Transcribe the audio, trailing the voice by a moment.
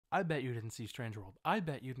I bet you didn't see Strange World. I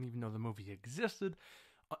bet you didn't even know the movie existed.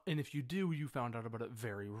 And if you do, you found out about it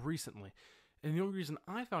very recently. And the only reason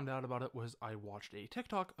I found out about it was I watched a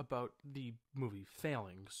TikTok about the movie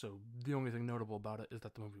failing. So the only thing notable about it is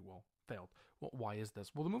that the movie, well, failed. Well, why is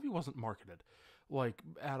this? Well, the movie wasn't marketed, like,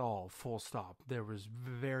 at all, full stop. There was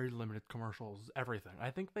very limited commercials, everything.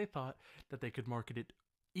 I think they thought that they could market it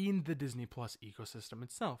in the Disney Plus ecosystem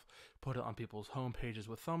itself, put it on people's home pages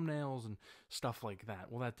with thumbnails and stuff like that.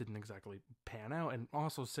 Well, that didn't exactly pan out, and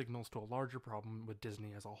also signals to a larger problem with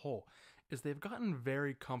Disney as a whole, is they've gotten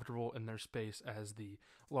very comfortable in their space as the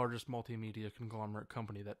largest multimedia conglomerate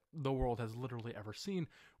company that the world has literally ever seen,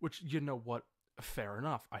 which, you know what, fair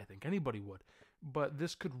enough, I think anybody would. But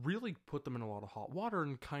this could really put them in a lot of hot water,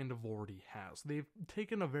 and kind of already has. They've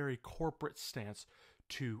taken a very corporate stance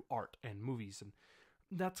to art and movies, and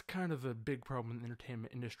that's kind of a big problem in the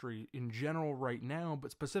entertainment industry in general right now,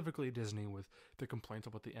 but specifically Disney, with the complaints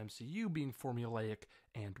about the MCU being formulaic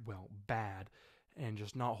and, well, bad, and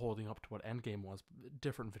just not holding up to what Endgame was.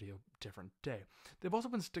 Different video, different day. They've also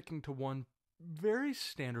been sticking to one very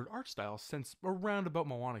standard art style since around about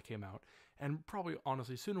Moana came out, and probably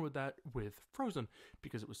honestly sooner with that with Frozen,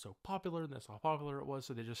 because it was so popular and that's how popular it was,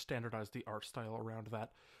 so they just standardized the art style around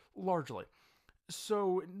that largely.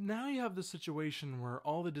 So now you have the situation where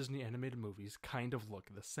all the Disney animated movies kind of look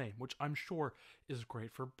the same, which I'm sure is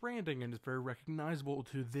great for branding and is very recognizable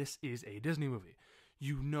to this is a Disney movie.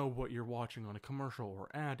 You know what you're watching on a commercial or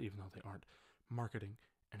ad, even though they aren't marketing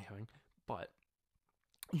anything, but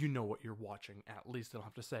you know what you're watching. At least they don't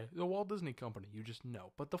have to say the Walt Disney Company, you just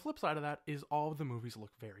know. But the flip side of that is all of the movies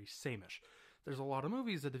look very sameish. There's a lot of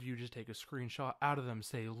movies that if you just take a screenshot out of them,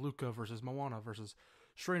 say Luca versus Moana versus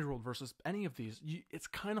Strange World versus any of these, it's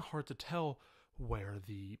kind of hard to tell where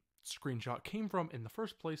the screenshot came from in the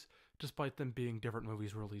first place, despite them being different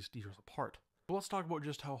movies released years apart. But let's talk about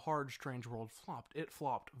just how hard Strange World flopped. It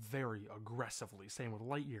flopped very aggressively. Same with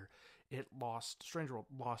Lightyear. Strange World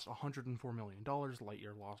lost $104 million.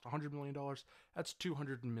 Lightyear lost $100 million. That's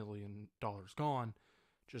 $200 million gone,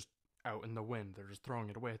 just out in the wind. They're just throwing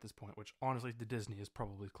it away at this point, which honestly to Disney is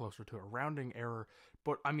probably closer to a rounding error.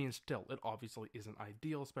 But I mean, still, it obviously isn't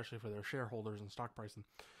ideal, especially for their shareholders and stock price and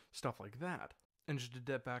stuff like that. And just to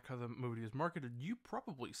get back how the movie is marketed, you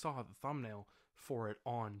probably saw the thumbnail for it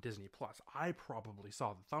on Disney Plus. I probably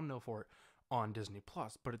saw the thumbnail for it on Disney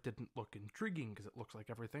Plus, but it didn't look intriguing because it looks like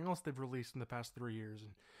everything else they've released in the past 3 years.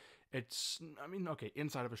 And it's, I mean, okay,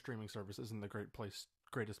 inside of a streaming service isn't the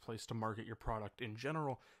greatest place to market your product in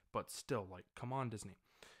general, but still, like, come on, Disney.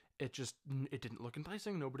 It didn't look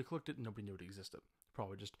enticing. Nobody clicked it. Nobody knew it existed.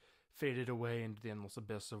 Probably just faded away into the endless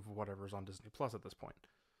abyss of whatever's on Disney Plus at this point.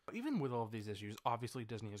 Even with all of these issues, obviously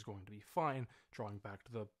Disney is going to be fine, drawing back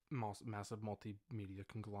to the massive multimedia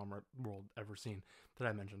conglomerate world ever seen that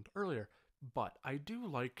I mentioned earlier. But I do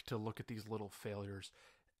like to look at these little failures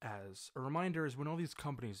as a reminder, is when all these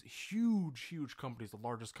companies, huge companies, the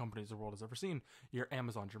largest companies the world has ever seen, your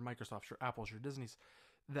Amazons, your Microsofts, your Apples, your Disneys,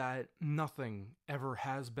 that nothing ever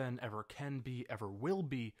has been, ever can be, ever will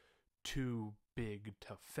be too big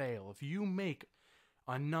to fail. If you make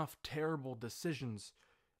enough terrible decisions,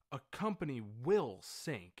 a company will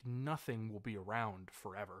sink. Nothing will be around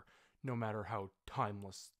forever, no matter how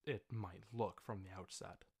timeless it might look from the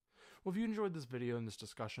outset. Well, if you enjoyed this video and this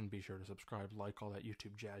discussion, be sure to subscribe, like, all that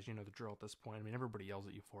YouTube jazz. You know the drill at this point. I mean, everybody yells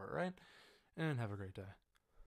at you for it, right? And have a great day.